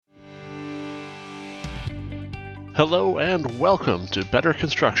Hello and welcome to Better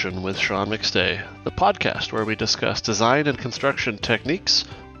Construction with Sean McStay, the podcast where we discuss design and construction techniques,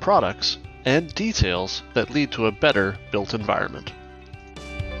 products, and details that lead to a better built environment.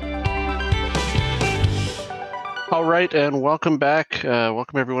 All right, and welcome back.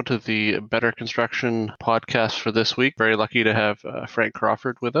 Welcome everyone to the Better Construction podcast for this week. Very lucky to have Frank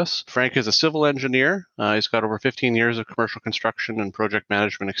Crawford with us. Frank is a civil engineer. He's got over 15 years of commercial construction and project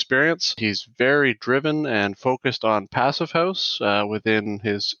management experience. He's very driven and focused on Passive House within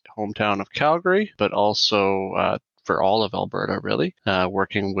his hometown of Calgary, but also for all of Alberta, really,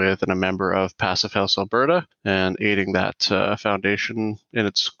 working with and a member of Passive House Alberta and aiding that foundation in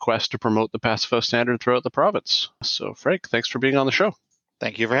its quest to promote the Passive House standard throughout the province. So, Frank, thanks for being on the show.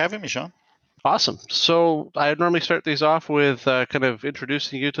 Thank you for having me, Sean. Awesome. So I normally start these off with kind of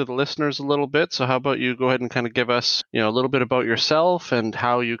introducing you to the listeners a little bit. So how about you go ahead and kind of give us, a little bit about yourself and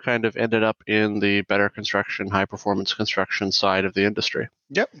how you kind of ended up in the better construction, high performance construction side of the industry.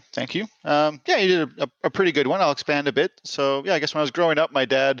 Yep. Thank you. You did a pretty good one. I'll expand a bit. So I guess when I was growing up, my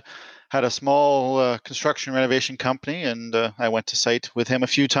dad had a small construction renovation company, and I went to site with him a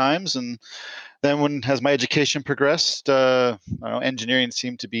few times. And then as my education progressed, engineering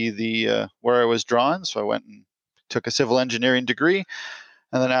seemed to be the where I was drawn. So I went and took a civil engineering degree.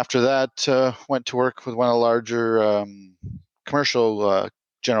 And then after that, went to work with one of the larger commercial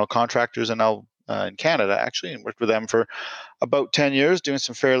general contractors in Canada, actually, and worked with them for about 10 years, doing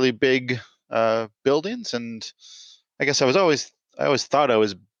some fairly big buildings. And I guess I always thought I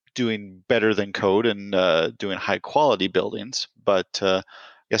was doing better than code and doing high quality buildings, but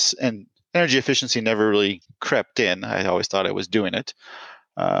and energy efficiency never really crept in. I always thought I was doing it.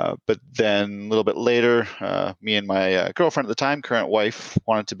 But then a little bit later, me and my girlfriend at the time, current wife,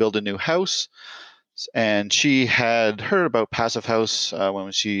 wanted to build a new house. And she had heard about Passive House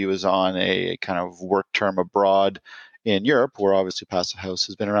when she was on a kind of work term abroad in Europe, where obviously Passive House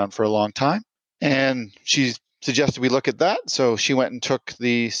has been around for a long time. And she suggested we look at that. So she went and took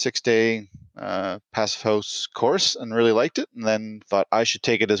the 6-day Passive House course and really liked it, and then thought I should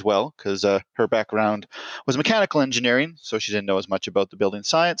take it as well because her background was mechanical engineering, so she didn't know as much about the building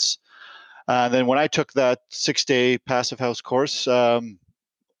science. Then when I took that 6-day Passive House course,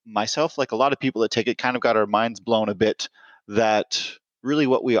 myself, like a lot of people that take it, kind of got our minds blown a bit that really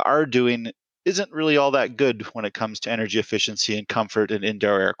what we are doing isn't really all that good when it comes to energy efficiency and comfort and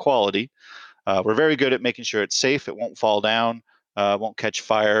indoor air quality. We're very good at making sure it's safe, it won't fall down, won't catch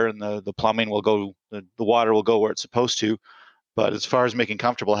fire, and the plumbing will go, the water will go where it's supposed to. But as far as making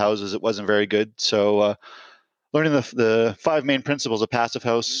comfortable houses, it wasn't very good. So learning the 5 main principles of Passive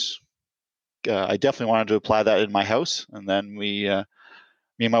House, I definitely wanted to apply that in my house. And then me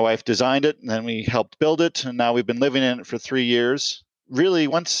and my wife designed it, and then we helped build it, and now we've been living in it for 3 years. Really,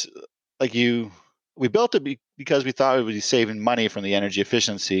 we built it because we thought it would be saving money from the energy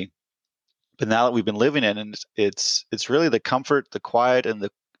efficiency. But now that we've been living in it, it's really the comfort, the quiet, and the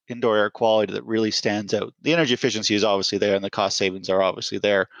indoor air quality that really stands out. The energy efficiency is obviously there, and the cost savings are obviously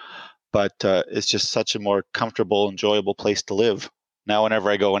there, but it's just such a more comfortable, enjoyable place to live. Now, whenever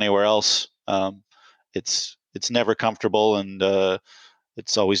I go anywhere else, it's never comfortable, and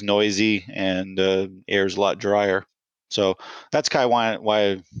it's always noisy, and air is a lot drier. So that's kind of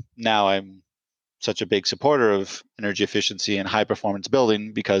why now I'm such a big supporter of energy efficiency and high performance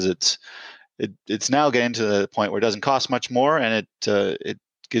building, because it's now getting to the point where it doesn't cost much more, and it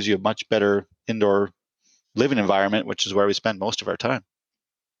gives you a much better indoor living environment, which is where we spend most of our time.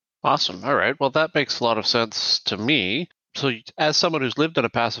 Awesome. All right. Well, that makes a lot of sense to me. So as someone who's lived in a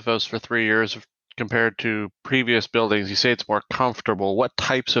Passive House for 3 years, compared to previous buildings, you say it's more comfortable. What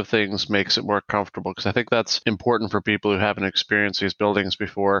types of things makes it more comfortable? Because I think that's important for people who haven't experienced these buildings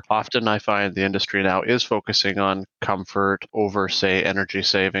before. Often I find the industry now is focusing on comfort over, say, energy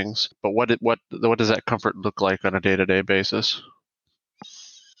savings. But what does that comfort look like on a day-to-day basis?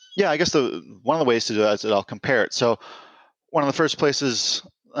 Yeah, I guess one of the ways to do that is that I'll compare it. So one of the first places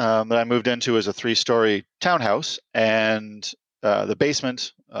that I moved into is a 3-story townhouse, and the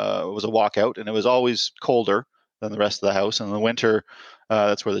basement was a walkout, and it was always colder than the rest of the house. And in the winter,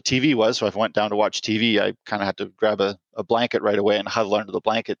 that's where the TV was. So if I went down to watch TV, I kind of had to grab a blanket right away and huddle under the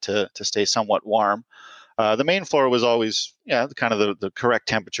blanket to stay somewhat warm. The main floor was always, kind of the correct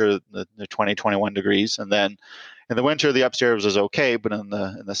temperature, the 20, 21 degrees. And then in the winter, the upstairs was okay, but in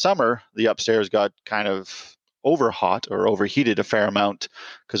the summer, the upstairs got kind of over hot or overheated a fair amount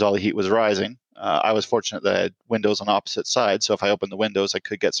because all the heat was rising. I was fortunate that I had windows on opposite sides, so if I opened the windows, I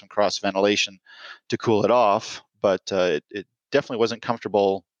could get some cross ventilation to cool it off. But it definitely wasn't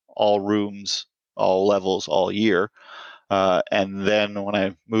comfortable all rooms, all levels, all year. And then when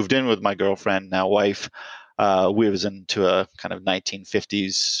I moved in with my girlfriend, now wife, We was into a kind of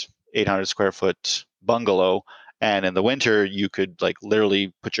 1950s 800 square foot bungalow, and in the winter you could like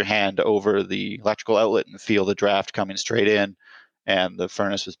literally put your hand over the electrical outlet and feel the draft coming straight in, and the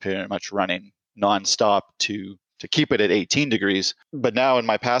furnace was pretty much running nonstop to keep it at 18 degrees. But now in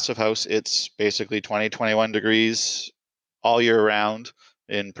my passive house, it's basically 20, 21 degrees all year round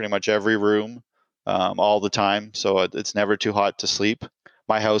in pretty much every room, all the time. So it's never too hot to sleep.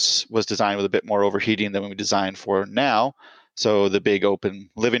 My house was designed with a bit more overheating than we designed for now. So the big open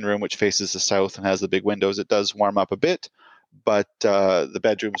living room, which faces the south and has the big windows, it does warm up a bit. But the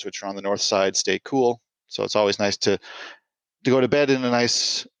bedrooms, which are on the north side, stay cool. So it's always nice to go to bed in a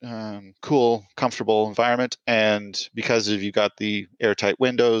nice, cool, comfortable environment. And because of you got the airtight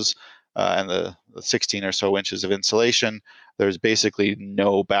windows and the 16 or so inches of insulation, there's basically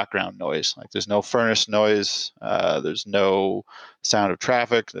no background noise. Like there's no furnace noise. There's no sound of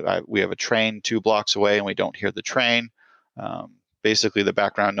traffic. We have a train 2 blocks away, and we don't hear the train. Basically, the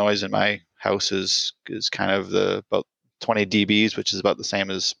background noise in my house is kind of about 20 dBs, which is about the same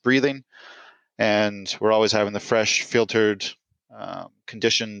as breathing. And we're always having the fresh, filtered,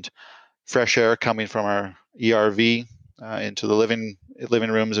 conditioned fresh air coming from our ERV into the living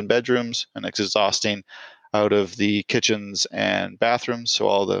rooms and bedrooms, and exhausting out of the kitchens and bathrooms. So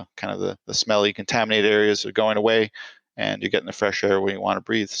all the kind of the smelly, contaminated areas are going away, and you're getting the fresh air when you want to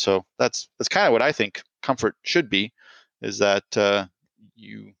breathe. So that's kind of what I think comfort should be, is that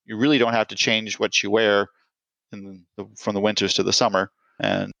you really don't have to change what you wear from the winters to the summer,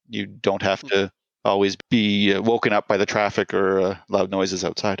 and you don't have to always be woken up by the traffic or loud noises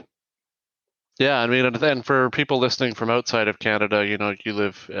outside. Yeah, I mean, and then for people listening from outside of Canada, you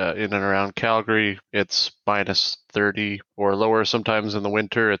live in and around Calgary, it's minus 30 or lower sometimes in the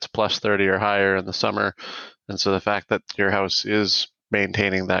winter, it's plus 30 or higher in the summer. And so the fact that your house is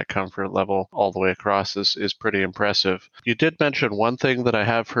maintaining that comfort level all the way across is pretty impressive. You did mention one thing that I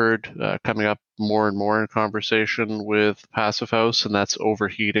have heard coming up more and more in conversation with Passive House, and that's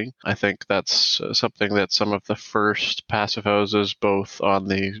overheating. I think that's something that some of the first passive houses, both on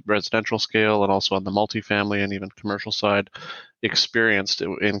the residential scale and also on the multifamily and even commercial side, experienced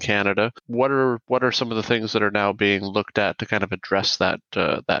in Canada. What are some of the things that are now being looked at to kind of address that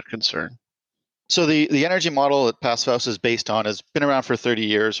concern? So the energy model that Passive House is based on has been around for 30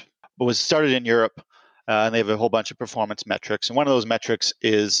 years, but was started in Europe, and they have a whole bunch of performance metrics. And one of those metrics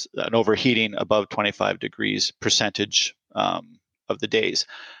is an overheating above 25 degrees percentage of the days.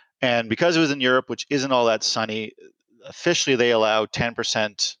 And because it was in Europe, which isn't all that sunny, officially they allow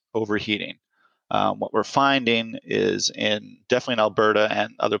 10% overheating. What we're finding is definitely in Alberta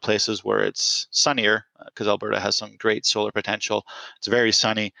and other places where it's sunnier, because Alberta has some great solar potential. It's very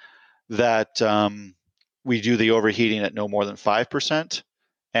sunny, that we do the overheating at no more than 5%.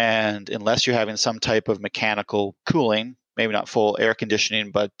 And unless you're having some type of mechanical cooling, maybe not full air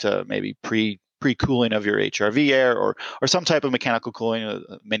conditioning, but maybe pre-cooling of your HRV air, or some type of mechanical cooling, a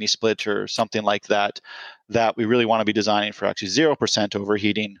mini split or something like that, that we really want to be designing for actually 0%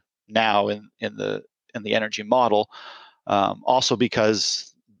 overheating now in the energy model. Also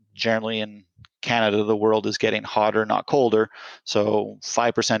because generally in Canada, the world is getting hotter, not colder. So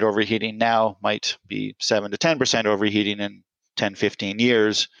 5% overheating now might be 7 to 10% overheating in 10, 15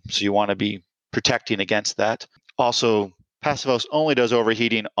 years. So you want to be protecting against that. Also, Passive House only does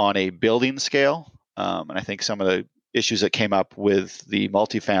overheating on a building scale. And I think some of the issues that came up with the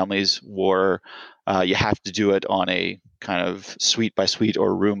multifamilies were you have to do it on a kind of suite by suite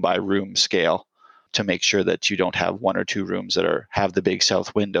or room by room scale to make sure that you don't have 1 or 2 rooms that have the big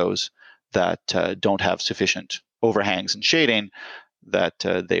south windows that don't have sufficient overhangs and shading that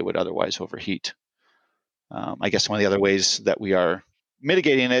they would otherwise overheat. I guess one of the other ways that we are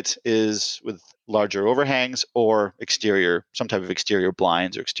mitigating it is with larger overhangs or some type of exterior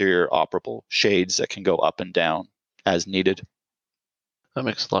blinds or exterior operable shades that can go up and down as needed. That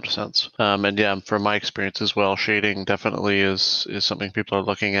makes a lot of sense. And yeah, from my experience as well, shading definitely is something people are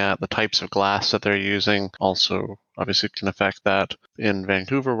looking at. The types of glass that they're using also obviously can affect that. In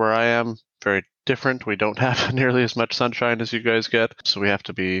Vancouver, where I am, very different. We don't have nearly as much sunshine as you guys get, so we have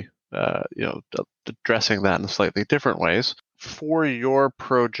to be addressing that in slightly different ways. For your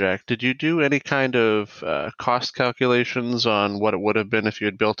project, did you do any kind of cost calculations on what it would have been if you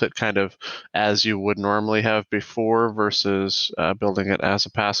had built it kind of as you would normally have before versus building it as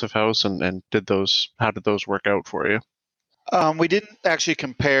a passive house? And how did those work out for you? We didn't actually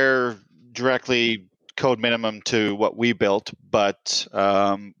compare directly code minimum to what we built, but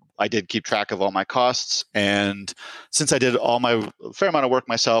I did keep track of all my costs. And since I did a fair amount of work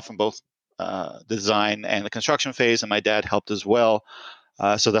myself in both the design and the construction phase, and my dad helped as well,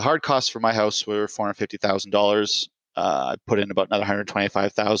 So the hard costs for my house were $450,000. I put in about another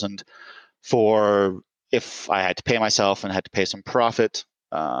 $125,000 for if I had to pay myself and had to pay some profit.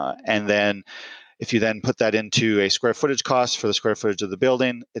 And then if you then put that into a square footage cost for the square footage of the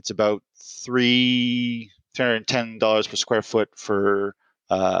building, it's about $310 per square foot for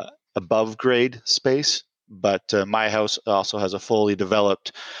above grade space. But my house also has a fully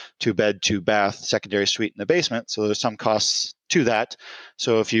developed 2-bed, 2-bath secondary suite in the basement. So there's some costs to that.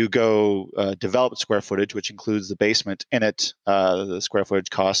 So if you go developed square footage, which includes the basement in it, the square footage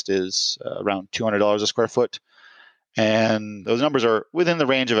cost is around $200 a square foot. And those numbers are within the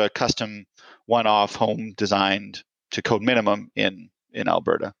range of a custom one-off home designed to code minimum in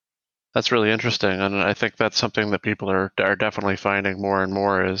Alberta. That's really interesting, and I think that's something that people are definitely finding more and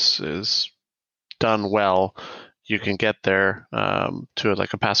more is done well. You can get there to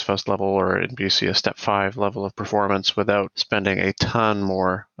like a passive house level, or in BC a step 5 level of performance without spending a ton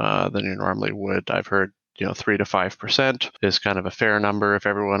more than you normally would. I've heard 3 to 5% is kind of a fair number if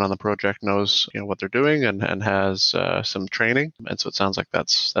everyone on the project knows what they're doing and has some training. And so it sounds like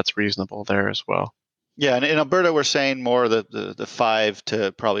that's reasonable there as well. Yeah, and in Alberta, we're saying more the 5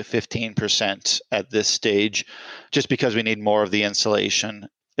 to probably 15% at this stage, just because we need more of the insulation.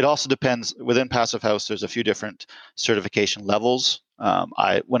 It also depends within Passive House. There's a few different certification levels.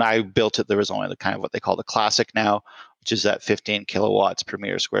 When I built it, there was only the kind of what they call the classic now, which is at 15 kilowatts per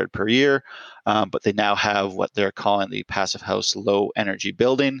meter squared per year. But they now have what they're calling the Passive House Low Energy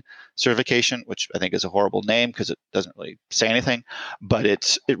Building certification, which I think is a horrible name because it doesn't really say anything, but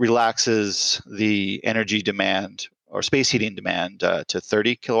it relaxes the energy demand or space heating demand to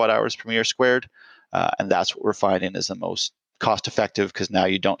 30 kilowatt hours per meter squared. And that's what we're finding is the most cost effective, because now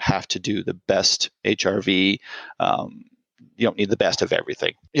you don't have to do the best HRV. You don't need the best of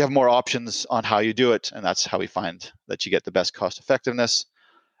everything. You have more options on how you do it, and that's how we find that you get the best cost effectiveness.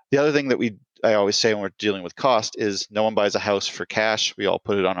 The other thing that I always say when we're dealing with cost is no one buys a house for cash. We all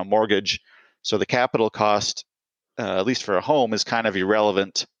put it on a mortgage. So the capital cost, at least for a home, is kind of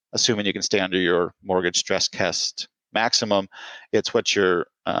irrelevant, assuming you can stay under your mortgage stress test maximum. It's what your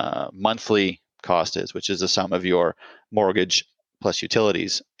monthly cost is, which is the sum of your mortgage plus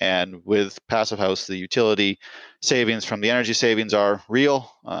utilities. And with Passive House, the utility savings from the energy savings are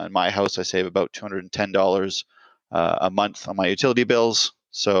real. In my house, I save about $210 a month on my utility bills.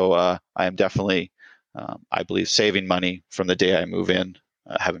 So I am definitely, I believe, saving money from the day I move in,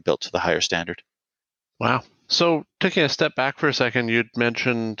 having built to the higher standard. Wow. So taking a step back for a second, you'd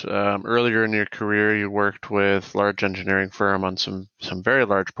mentioned earlier in your career you worked with large engineering firm on some very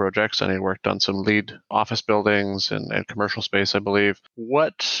large projects, and you worked on some lead office buildings and commercial space, I believe.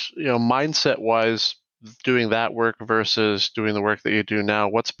 What, mindset-wise, doing that work versus doing the work that you do now,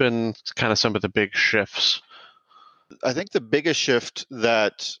 what's been kind of some of the big shifts? I think the biggest shift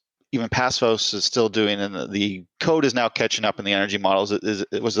that even Passive House is still doing, and the code is now catching up in the energy models,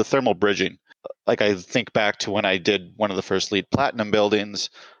 it was the thermal bridging. Like I think back to when I did one of the first LEED Platinum buildings,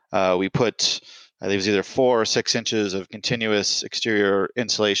 we put, I think it was either 4 or 6 inches of continuous exterior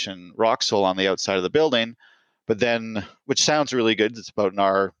insulation Roxol on the outside of the building, but then, which sounds really good, it's about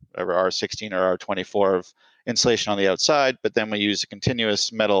an R16 or R24 of insulation on the outside, but then we use a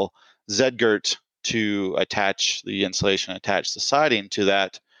continuous metal Z-girt to attach the insulation, attach the siding to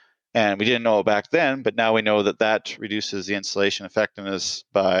that. And we didn't know it back then, but now we know that that reduces the insulation effectiveness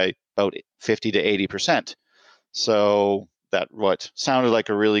by about 50 to 80%. So that what sounded like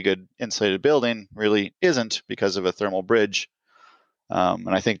a really good insulated building really isn't, because of a thermal bridge. And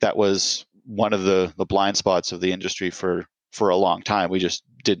I think that was one of the blind spots of the industry for a long time. We just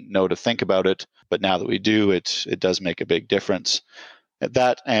didn't know to think about it. But now that we do, it does make a big difference.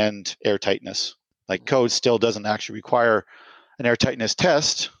 That and air tightness. Like code still doesn't actually require an air tightness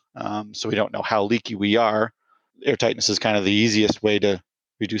test, so we don't know how leaky we are. Air tightness is kind of the easiest way to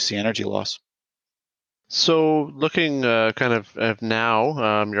reduce the energy loss. So looking kind of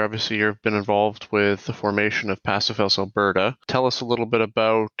now, you've been involved with the formation of Passive House Alberta. Tell us a little bit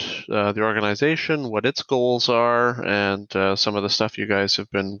about the organization, what its goals are, and some of the stuff you guys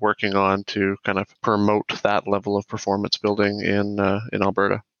have been working on to kind of promote that level of performance building in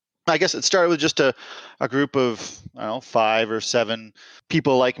Alberta. I guess it started with just a group of 5 or 7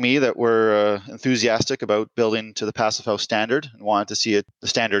 people like me that were enthusiastic about building to the Passive House standard and wanted to see the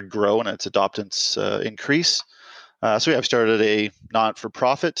standard grow and its adoptance increase. So I've started a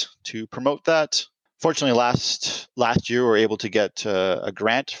not-for-profit to promote that. Fortunately, last year we were able to get a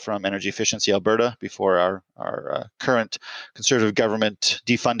grant from Energy Efficiency Alberta before our current Conservative government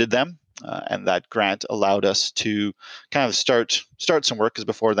defunded them. And that grant allowed us to kind of start some work, because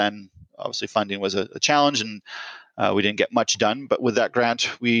before then, obviously, funding was a challenge. And We didn't get much done, but with that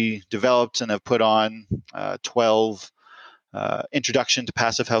grant, we developed and have put on 12 introduction to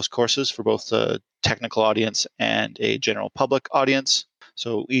passive house courses for both a technical audience and a general public audience.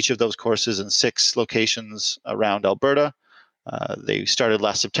 So each of those courses in 6 locations around Alberta. They started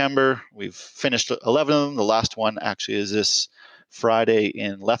last September. We've finished 11 of them. The last one actually is this Friday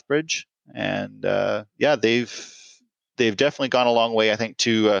in Lethbridge, and they've definitely gone a long way, I think,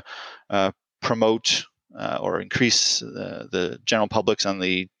 to promote or increase the general public's and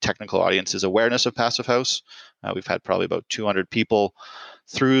the technical audience's awareness of Passive House. We've had probably about 200 people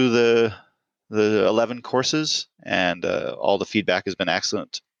through the 11 courses, and all the feedback has been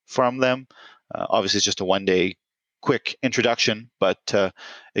excellent from them. Obviously, it's just a one-day quick introduction, but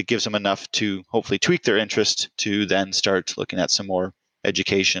it gives them enough to hopefully tweak their interest to then start looking at some more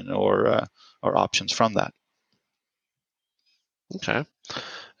education or options from that. Okay.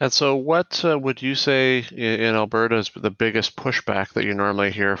 And so what would you say in Alberta is the biggest pushback that you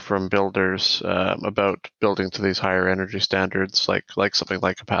normally hear from builders about building to these higher energy standards, like something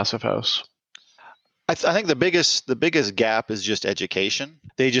like a passive house? I think the biggest gap is just education.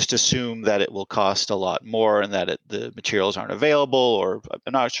 They just assume that it will cost a lot more and that the materials aren't available, or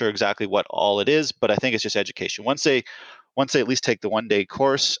I'm not sure exactly what all it is, but I think it's just education. Once they at least take the one-day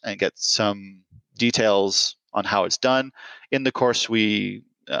course and get some details on how it's done, in the course we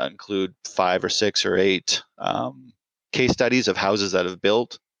include 5 or 6 or 8 case studies of houses that have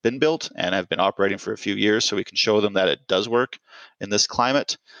been built and have been operating for a few years, so we can show them that it does work in this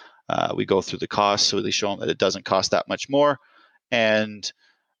climate. We go through the costs, so they show them that it doesn't cost that much more. And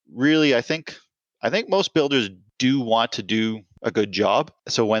really, I think most builders do want to do a good job.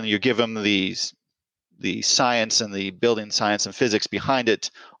 So when you give them the science and the building science and physics behind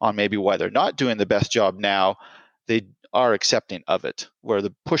it on maybe why they're not doing the best job now, they are accepting of it. Where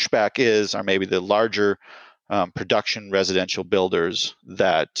the pushback are maybe the larger production residential builders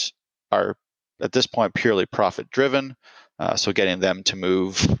that are at this point purely profit driven. So getting them to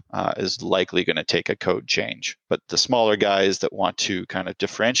move is likely going to take a code change. But the smaller guys that want to kind of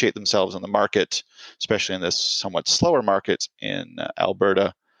differentiate themselves in the market, especially in this somewhat slower market in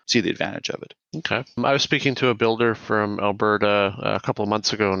Alberta, see the advantage of it. Okay. I was speaking to a builder from Alberta a couple of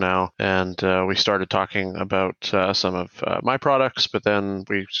months ago now, and we started talking about some of my products, but then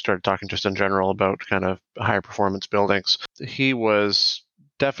we started talking just in general about kind of higher performance buildings. He was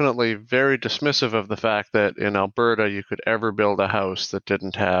definitely very dismissive of the fact that in Alberta you could ever build a house that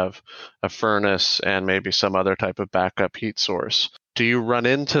didn't have a furnace and maybe some other type of backup heat source. Do you run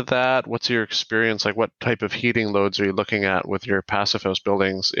into that? What's your experience? Like, what type of heating loads are you looking at with your passive house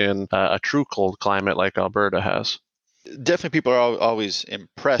buildings in a true cold climate like Alberta has? Definitely, people are always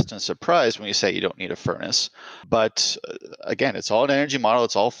impressed and surprised when you say you don't need a furnace. But again, it's all an energy model.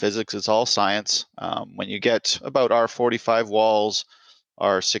 It's all physics. It's all science. When you get about our 45 walls,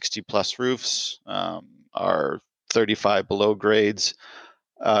 our 60 plus roofs, our 35 below grades,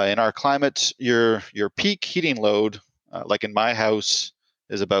 in our climate, your peak heating load, like in my house,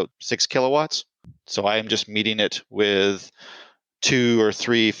 is about 6 kilowatts. So I am just meeting it with 2 or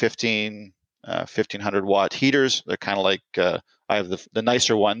 3 1500 watt heaters. They're kind of like I have the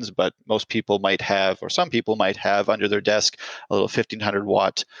nicer ones, but most people might have, or some people might have under their desk, a little 1500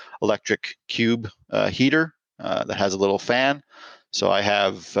 watt electric cube heater that has a little fan. So I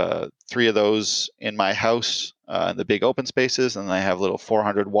have 3 of those in my house in the big open spaces, and I have little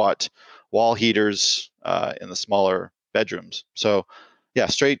 400 watt wall heaters in the smaller bedrooms. So yeah,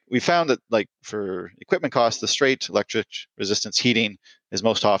 we found that like for equipment costs, the straight electric resistance heating is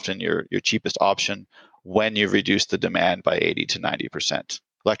most often your cheapest option when you reduce the demand by 80 to 90%.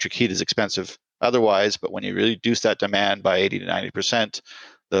 Electric heat is expensive otherwise, but when you reduce that demand by 80 to 90%,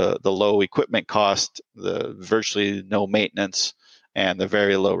 the low equipment cost, the virtually no maintenance, and the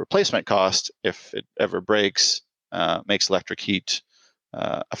very low replacement cost, if it ever breaks, makes electric heat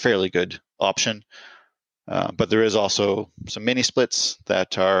a fairly good option. But there is also some mini splits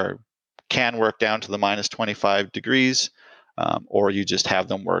that can work down to the minus 25 degrees, or you just have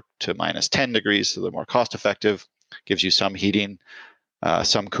them work to minus 10 degrees, so they're more cost effective, gives you some heating,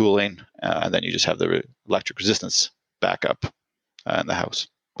 some cooling, and then you just have the electric resistance backup in the house.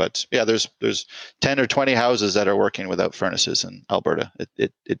 But yeah, there's 10 or 20 houses that are working without furnaces in Alberta.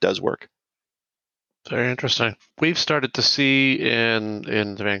 It does work. Very interesting. We've started to see in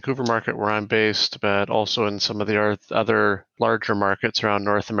the Vancouver market where I'm based, but also in some of the other larger markets around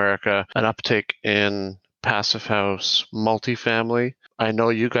North America, an uptick in passive house multifamily. I know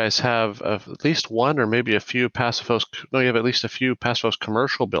you guys have at least one or maybe a few Passive House. No, you have at least a few Passive House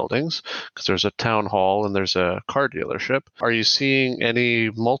commercial buildings because there's a town hall and there's a car dealership. Are you seeing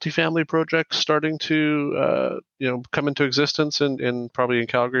any multifamily projects starting to come into existence in probably in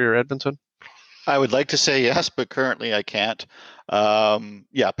Calgary or Edmonton? I would like to say yes, but currently I can't.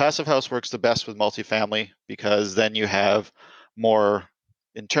 Passive House works the best with multifamily because then you have more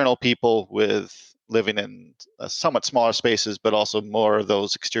internal people with living in somewhat smaller spaces, but also more of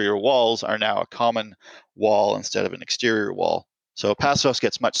those exterior walls are now a common wall instead of an exterior wall. So Passive House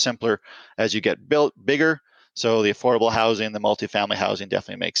gets much simpler as you get built bigger. So the affordable housing, the multifamily housing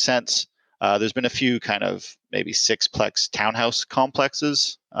definitely makes sense. There's been a few kind of maybe sixplex townhouse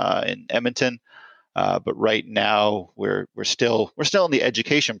complexes in Edmonton. But right now, we're still in the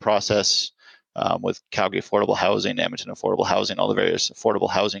education process with Calgary Affordable Housing, Edmonton Affordable Housing, all the various affordable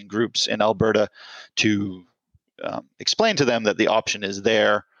housing groups in Alberta to explain to them that the option is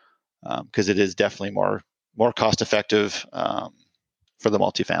there because it is definitely more cost effective for the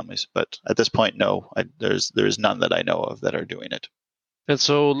multifamilies. But at this point, no, there's none that I know of that are doing it. And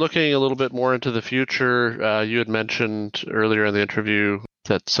so, looking a little bit more into the future, you had mentioned earlier in the interview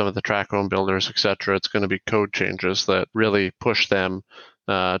that some of the tract home builders, et cetera, it's going to be code changes that really push them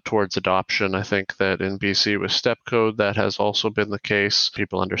towards adoption. I think that in BC with step code, that has also been the case.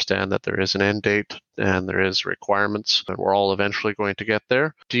 People understand that there is an end date and there is requirements, and we're all eventually going to get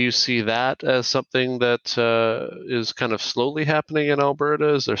there. Do you see that as something that is kind of slowly happening in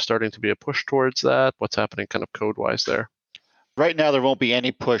Alberta? Is there starting to be a push towards that? What's happening kind of code-wise there? Right now, there won't be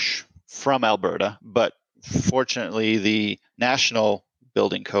any push from Alberta, but fortunately, the national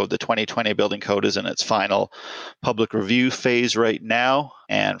building code, the 2020 building code, is in its final public review phase right now.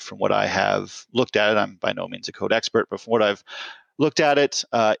 And from what I have looked at it, I'm by no means a code expert, but from what I've looked at it,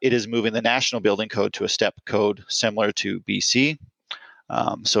 it is moving the national building code to a step code similar to BC.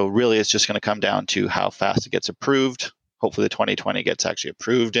 So really, it's just going to come down to how fast it gets approved. Hopefully, the 2020 gets actually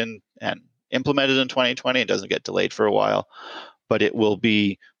approved and implemented in 2020. It doesn't get delayed for a while, but it will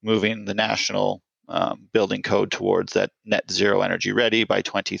be moving the national building code towards that net zero energy ready by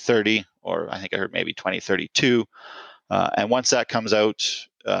 2030, or I think I heard maybe 2032. And once that comes out,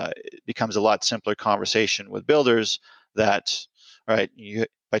 it becomes a lot simpler conversation with builders that, all right,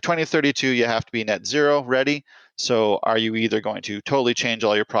 by 2032, you have to be net zero ready. So are you either going to totally change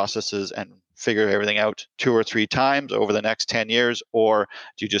all your processes and figure everything out 2 or 3 times over the next 10 years, or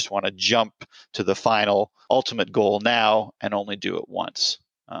do you just want to jump to the final ultimate goal now and only do it once?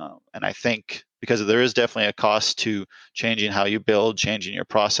 And I think because there is definitely a cost to changing how you build, changing your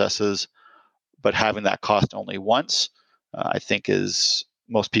processes, but having that cost only once, I think is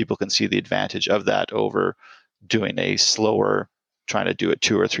most people can see the advantage of that over doing a slower, trying to do it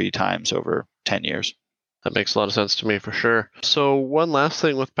 2 or 3 times over 10 years. That makes a lot of sense to me for sure. So one last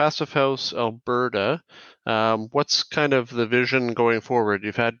thing with Passive House Alberta, what's kind of the vision going forward?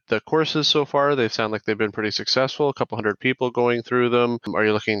 You've had the courses so far. They sound like they've been pretty successful, a couple hundred people going through them. Are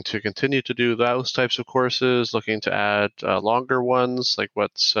you looking to continue to do those types of courses, looking to add longer ones? Like what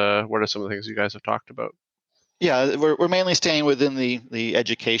are some of the things you guys have talked about? Yeah, we're mainly staying within the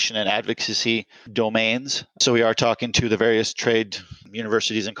education and advocacy domains. So we are talking to the various trade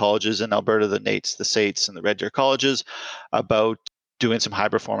universities and colleges in Alberta, the NAITs, the SAITs, and the Red Deer colleges about doing some high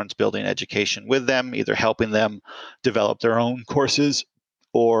performance building education with them, either helping them develop their own courses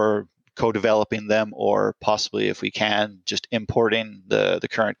or co-developing them, or possibly, if we can, just importing the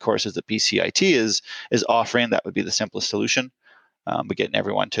current courses that BCIT is offering. That would be the simplest solution. But getting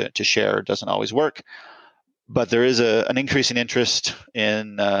everyone to share doesn't always work. But there is an increasing interest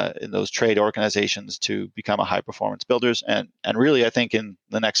in those trade organizations to become a high performance builders, and really I think in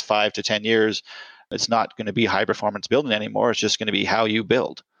the next 5 to 10 years, it's not going to be high performance building anymore. It's just going to be how you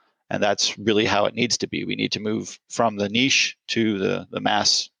build, and that's really how it needs to be. We need to move from the niche to the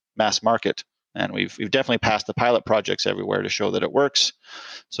mass market, and we've definitely passed the pilot projects everywhere to show that it works.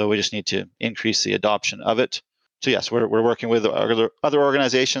 So we just need to increase the adoption of it. So yes, we're working with other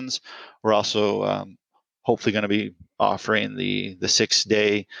organizations. We're also hopefully going to be offering the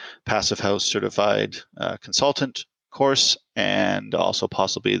 6-day Passive House certified consultant course, and also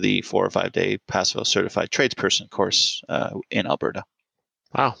possibly the 4 or 5-day Passive House certified tradesperson course in Alberta.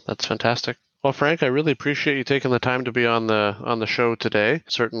 Wow, that's fantastic. Well, Frank, I really appreciate you taking the time to be on the show today.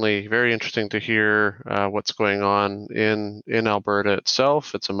 Certainly very interesting to hear what's going on in Alberta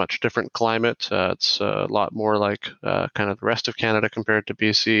itself. It's a much different climate. It's a lot more like kind of the rest of Canada compared to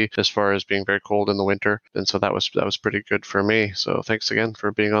BC as far as being very cold in the winter. And so that was pretty good for me. So thanks again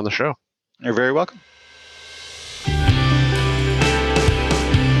for being on the show. You're very welcome.